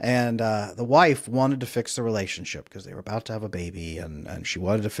 And the wife wanted to fix the relationship because they were about to have a baby, and she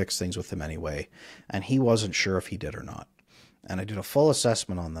wanted to fix things with him anyway. And he wasn't sure if he did or not. And I did a full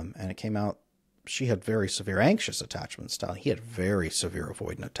assessment on them, and it came out she had very severe anxious attachment style. He had very severe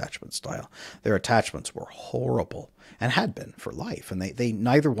avoidant attachment style. Their attachments were horrible and had been for life. And they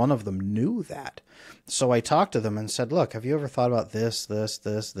neither one of them knew that. So I talked to them and said, look, have you ever thought about this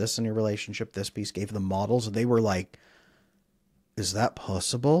in your relationship? This piece, gave them models. And they were like, is that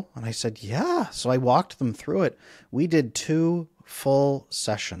possible? And I said, yeah. So I walked them through it. We did 2 full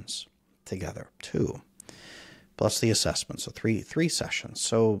sessions together, 2, plus the assessment. So three sessions.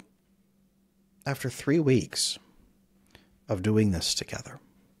 So after 3 weeks of doing this together,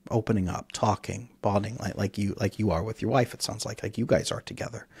 opening up, talking, bonding like you are with your wife, it sounds like you guys are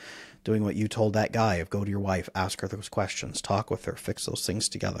together, doing what you told that guy of go to your wife, ask her those questions, talk with her, fix those things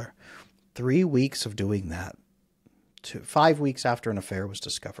together. 3 weeks of doing that, 5 weeks after an affair was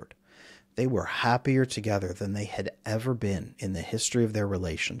discovered, they were happier together than they had ever been in the history of their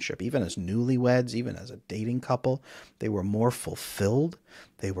relationship. Even as newlyweds, even as a dating couple, they were more fulfilled.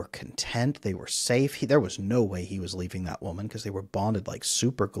 They were content. They were safe. There was no way he was leaving that woman because they were bonded like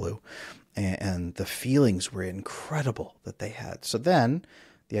super glue. And the feelings were incredible that they had. So then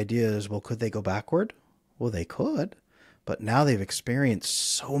the idea is, well, could they go backward? Well, they could. But now they've experienced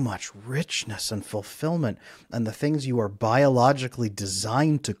so much richness and fulfillment and the things you are biologically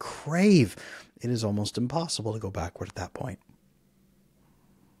designed to crave. It is almost impossible to go backward at that point.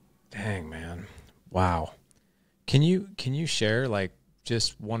 Dang, man. Wow. Can you share like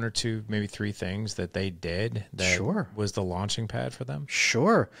just 1 or 2, maybe 3 things that they did that Sure. was the launching pad for them?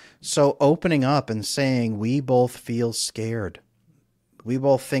 Sure. So opening up and saying, we both feel scared. We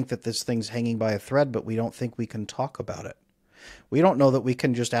both think that this thing's hanging by a thread, but we don't think we can talk about it. We don't know that we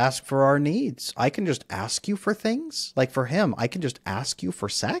can just ask for our needs. I can just ask you for things. Like for him, I can just ask you for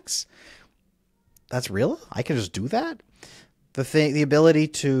sex. That's real? I can just do that? The ability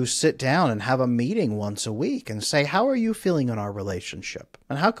to sit down and have a meeting once a week and say, how are you feeling in our relationship?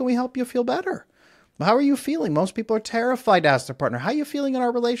 And how can we help you feel better? How are you feeling? Most people are terrified to ask their partner, how are you feeling in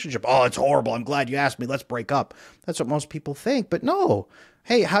our relationship? Oh, it's horrible. I'm glad you asked me. Let's break up. That's what most people think. But no.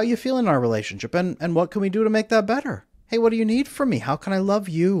 Hey, how are you feeling in our relationship? And what can we do to make that better? Hey, what do you need from me? How can I love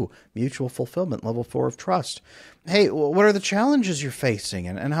you? Mutual fulfillment, level 4 of trust. Hey, what are the challenges you're facing?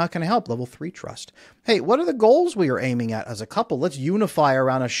 And how can I help? Level 3 trust. Hey, what are the goals we are aiming at as a couple? Let's unify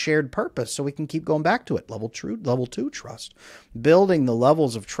around a shared purpose so we can keep going back to it. Level 2 trust. Building the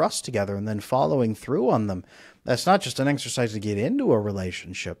levels of trust together and then following through on them. That's not just an exercise to get into a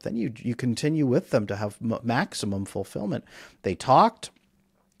relationship. Then you continue with them to have maximum fulfillment. They talked.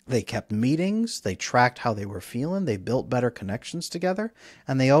 They kept meetings, they tracked how they were feeling, they built better connections together,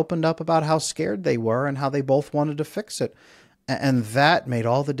 and they opened up about how scared they were and how they both wanted to fix it. And that made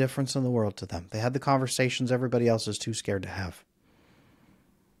all the difference in the world to them. They had the conversations everybody else is too scared to have.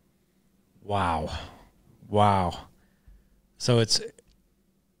 Wow. So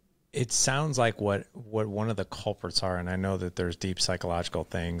it sounds like what one of the culprits are, and I know that there's deep psychological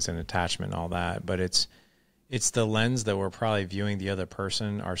things and attachment and all that, but it's the lens that we're probably viewing the other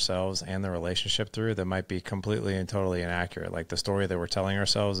person, ourselves, and the relationship through that might be completely and totally inaccurate. Like the story that we're telling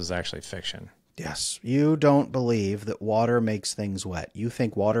ourselves is actually fiction. Yes. You don't believe that water makes things wet. You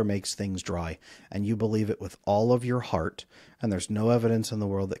think water makes things dry, and you believe it with all of your heart, and there's no evidence in the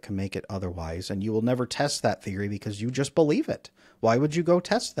world that can make it otherwise, and you will never test that theory because you just believe it. Why would you go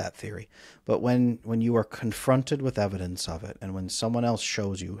test that theory? But when you are confronted with evidence of it, and when someone else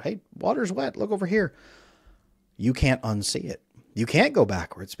shows you, hey, water's wet, look over here, you can't unsee it. You can't go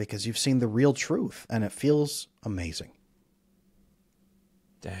backwards because you've seen the real truth, and it feels amazing.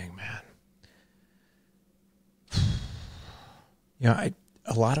 Dang, man. You know,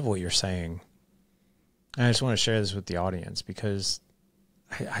 a lot of what you're saying, and I just want to share this with the audience because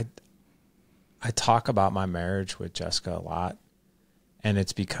I talk about my marriage with Jessica a lot, and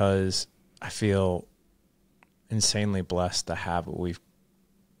it's because I feel insanely blessed to have what we've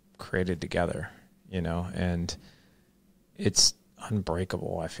created together, and it's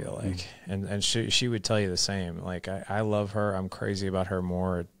unbreakable, I feel like. And she would tell you the same. Like, I love her. I'm crazy about her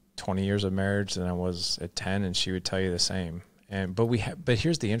more at 20 years of marriage than I was at 10, and she would tell you the same. But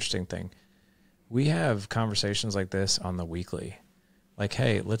here's the interesting thing. We have conversations like this on the weekly. Like,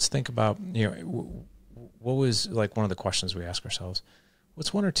 hey, let's think about, what was like one of the questions we ask ourselves?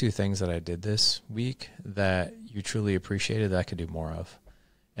 What's one or two things that I did this week that you truly appreciated that I could do more of?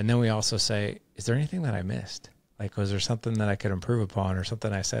 And then we also say, is there anything that I missed? Like, was there something that I could improve upon, or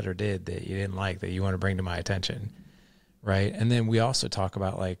something I said or did that you didn't like that you want to bring to my attention? Right. And then we also talk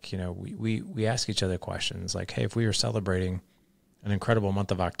about, like, we ask each other questions like, hey, if we were celebrating an incredible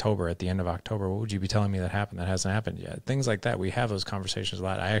month of October at the end of October, what would you be telling me that happened that hasn't happened yet? Things like that. We have those conversations a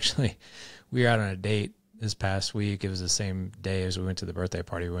lot. We were out on a date this past week. It was the same day as we went to the birthday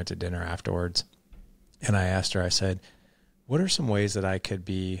party. We went to dinner afterwards. And I asked her, I said, what are some ways that I could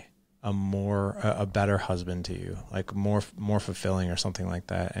be a better husband to you? Like more fulfilling or something like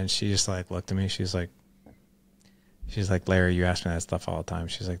that. And she just like looked at me. She's like, Larry, you ask me that stuff all the time.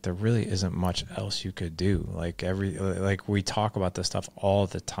 She's like, there really isn't much else you could do. Like we talk about this stuff all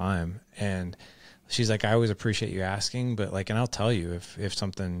the time. And she's like, I always appreciate you asking, but like, and I'll tell you if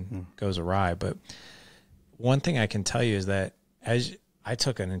something goes awry. But one thing I can tell you is that as I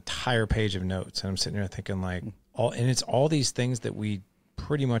took an entire page of notes, and I'm sitting here thinking like it's all these things that we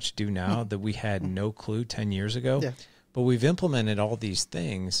pretty much do now that we had no clue 10 years ago, but we've implemented all these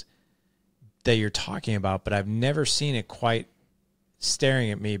things that you're talking about, but I've never seen it quite staring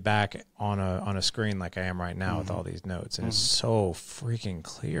at me back on a screen like I am right now with all these notes. And it's so freaking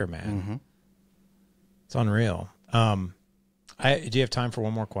clear, man. It's unreal. Do you have time for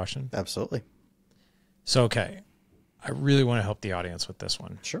one more question? Absolutely. So, okay. I really want to help the audience with this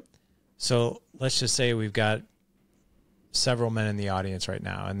one. Sure. So let's just say we've got several men in the audience right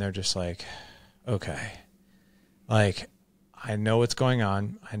now, and they're just like, okay, like, I know what's going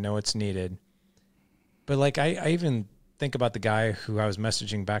on. I know it's needed. But like, I even think about the guy who I was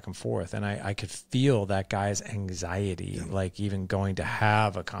messaging back and forth, and I could feel that guy's anxiety, like even going to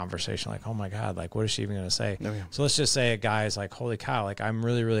have a conversation, like, oh my God, like, what is she even going to say? So let's just say a guy is like, holy cow, like, I'm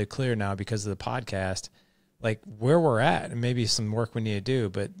really, really clear now because of the podcast, like where we're at, and maybe some work we need to do.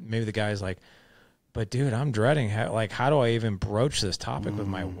 But maybe the guy's like, but dude, I'm dreading how do I even broach this topic with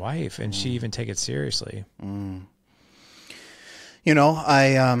my wife and she even take it seriously?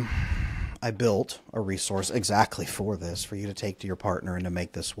 I built a resource exactly for this, for you to take to your partner and to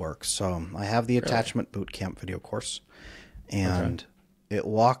make this work. So I have the Attachment Bootcamp video course, and it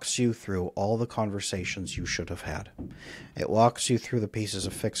walks you through all the conversations you should have had. It walks you through the pieces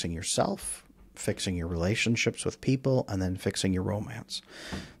of fixing yourself, fixing your relationships with people, and then fixing your romance.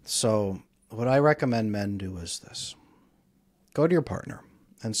 So what I recommend men do is this. Go to your partner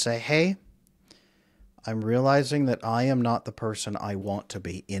and say, hey, I'm realizing that I am not the person I want to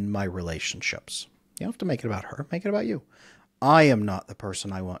be in my relationships. You don't have to make it about her. Make it about you. I am not the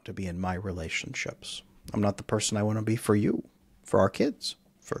person I want to be in my relationships. I'm not the person I want to be for you, for our kids,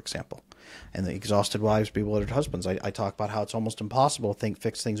 for example. And the exhausted wives, bewildered husbands. I talk about how it's almost impossible to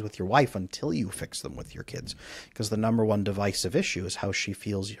fix things with your wife until you fix them with your kids. Because the number one divisive issue is how she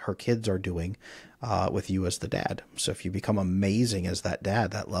feels her kids are doing with you as the dad. So if you become amazing as that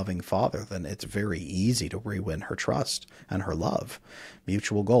dad, that loving father, then it's very easy to re-win her trust and her love.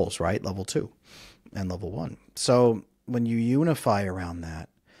 Mutual goals, right? Level 2 and level 1. So when you unify around that,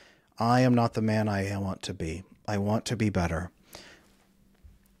 I am not the man I want to be. I want to be better.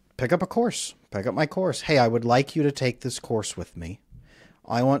 Pick up a course. Pick up my course. Hey, I would like you to take this course with me.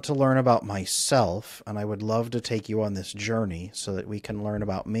 I want to learn about myself, and I would love to take you on this journey so that we can learn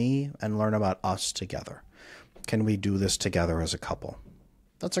about me and learn about us together. Can we do this together as a couple?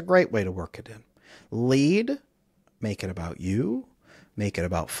 That's a great way to work it in. Lead. Make it about you. Make it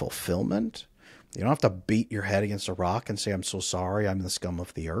about fulfillment. You don't have to beat your head against a rock and say, I'm so sorry, I'm the scum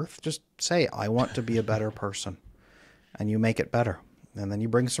of the earth. Just say, I want to be a better person. And you make it better. And then you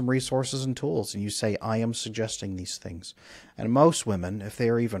bring some resources and tools and you say, I am suggesting these things. And most women, if they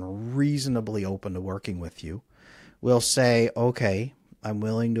are even reasonably open to working with you, will say, okay, I'm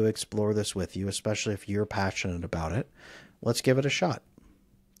willing to explore this with you, especially if you're passionate about it. Let's give it a shot.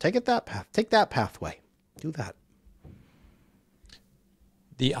 Take it that path. Take that pathway. Do that.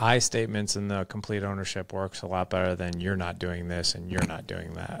 The I statements and the complete ownership works a lot better than you're not doing this and you're not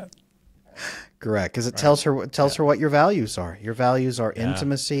doing that. Correct, because it tells her what your values are. Your values are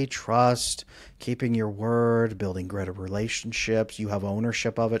intimacy, trust, keeping your word, building greater relationships. You have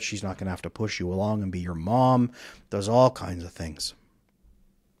ownership of it. She's not going to have to push you along and be your mom. Does all kinds of things.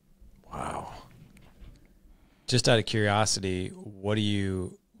 Wow. just out of curiosity, what do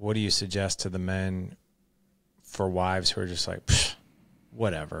you suggest to the men for wives who are just like,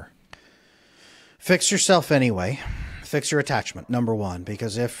 whatever? Fix yourself anyway. Fix your attachment, number one,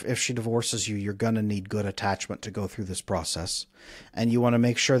 because if she divorces you, you're going to need good attachment to go through this process. And you want to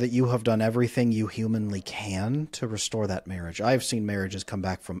make sure that you have done everything you humanly can to restore that marriage. I've seen marriages come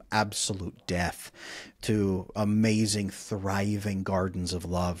back from absolute death to amazing, thriving gardens of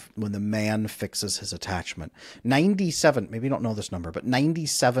love when the man fixes his attachment. 97, maybe you don't know this number, but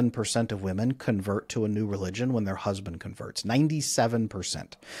 97% of women convert to a new religion when their husband converts.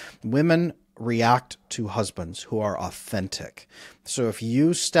 97%. Women react to husbands who are authentic. So if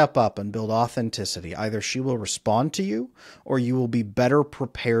you step up and build authenticity, either she will respond to you or you will be better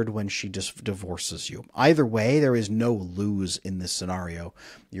prepared when she divorces you. Either way, there is no lose in this scenario.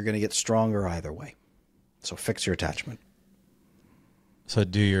 You're going to get stronger either way. So fix your attachment. So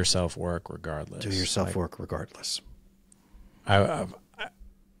do your self-work regardless. Do your self-work regardless.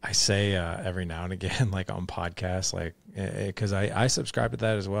 I say every now and again, like on podcasts, like, because I subscribe to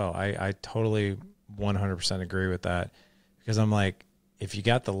that as well. I totally 100% agree with that, because I'm like, if you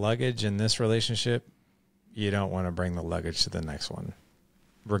got the luggage in this relationship, you don't want to bring the luggage to the next one,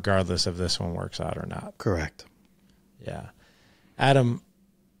 regardless if this one works out or not. Correct. Yeah. Adam,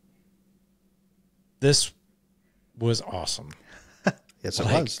 this was awesome. Yes, it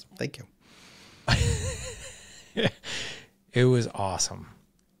was. Thank you. It was awesome.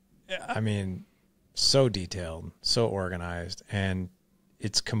 I mean, so detailed, so organized, and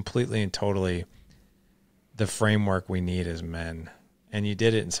it's completely and totally the framework we need as men. And you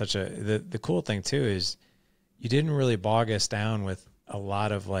did it in such a, the cool thing too is you didn't really bog us down with a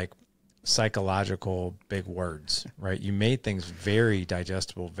lot of like psychological big words, right? You made things very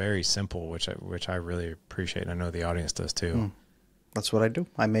digestible, very simple, which I really appreciate. I know the audience does too. That's what I do.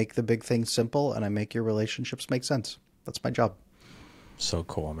 I make the big things simple and I make your relationships make sense. That's my job. So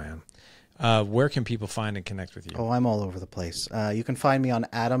cool, man. Where can people find and connect with you? Oh, I'm all over the place. You can find me on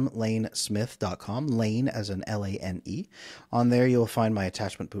adamlanesmith.com, Lane as in Lane. On there, you'll find my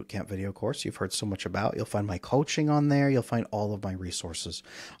Attachment Bootcamp video course you've heard so much about. You'll find my coaching on there. You'll find all of my resources.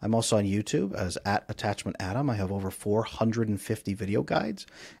 I'm also on YouTube as @AttachmentAdam. I have over 450 video guides.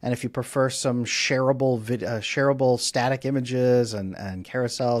 And if you prefer some shareable static images and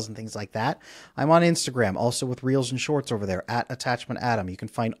carousels and things like that, I'm on Instagram, also with Reels and Shorts over there, @AttachmentAdam. You can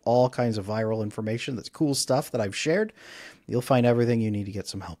find all kinds of viral information. That's cool stuff that I've shared. You'll find everything you need to get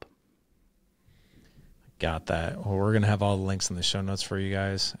some help. Got that. Well, we're going to have all the links in the show notes for you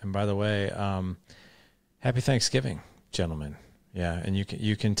guys. And by the way, happy Thanksgiving, gentlemen. Yeah. And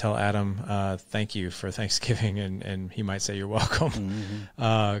you can tell Adam, thank you for Thanksgiving. And he might say you're welcome,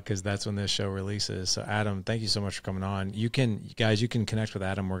 because that's when this show releases. So Adam, thank you so much for coming on. You can connect with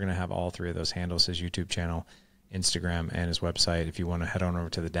Adam. We're going to have all three of those handles, his YouTube channel, Instagram, and his website. If you want to head on over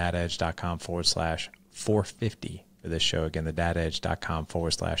to thedadedge.com/450 for this show. Again,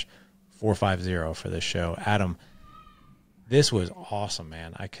 thedadedge.com/450 for this show. Adam, this was awesome,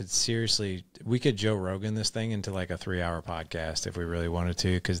 man. We could Joe Rogan this thing into like a 3-hour podcast if we really wanted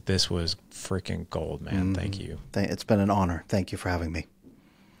to, because this was freaking gold, man. Thank you. It's been an honor. Thank you for having me.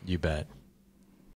 You bet.